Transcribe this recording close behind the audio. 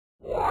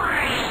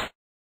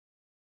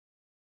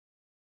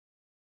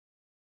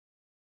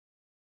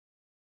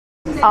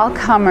all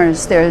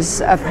comers, there's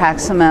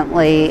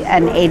approximately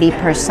an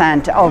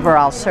 80%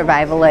 overall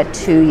survival at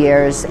 2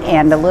 years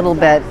and a little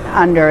bit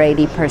under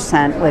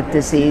 80% with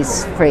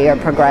disease-free or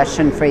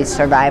progression-free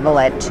survival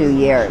at 2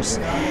 years.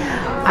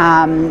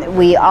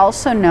 We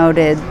also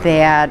noted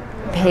that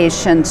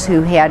patients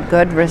who had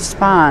good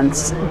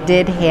response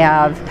did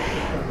have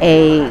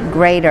a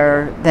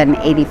greater than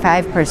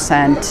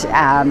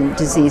 85%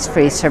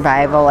 disease-free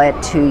survival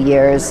at 2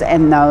 years,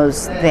 and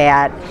those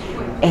that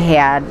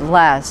had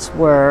less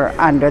were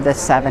under the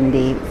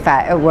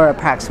 75, were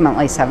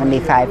approximately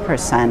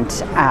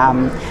 75%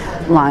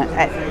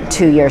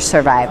 2-year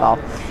survival.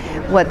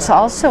 What's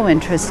also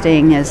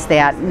interesting is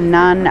that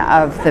none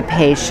of the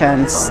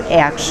patients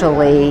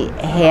actually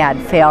had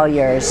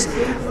failures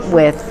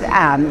with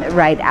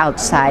right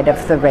outside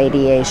of the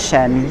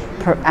radiation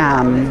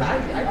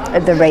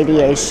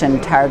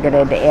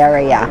targeted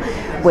area,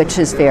 which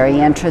is very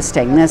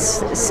interesting.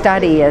 This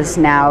study is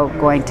now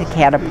going to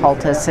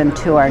catapult us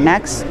into our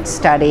next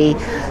study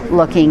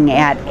looking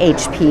at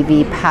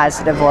HPV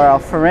positive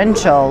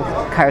oropharyngeal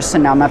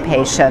carcinoma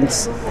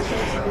patients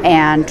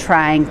and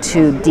trying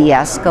to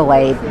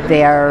de-escalate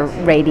their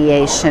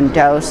radiation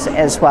dose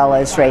as well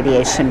as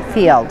radiation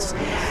fields.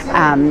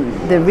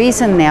 The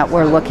reason that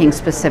we're looking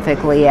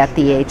specifically at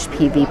the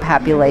HPV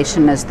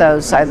population is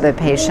those are the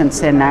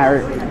patients in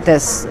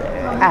this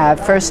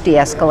first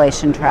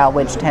de-escalation trial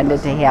which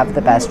tended to have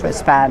the best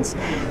response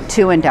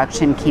to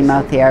induction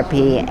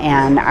chemotherapy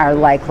and are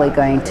likely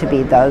going to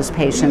be those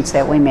patients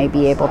that we may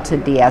be able to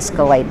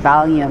de-escalate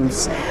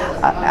volumes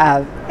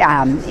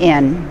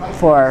in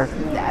for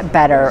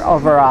better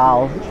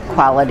overall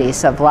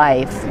qualities of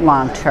life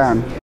long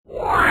term.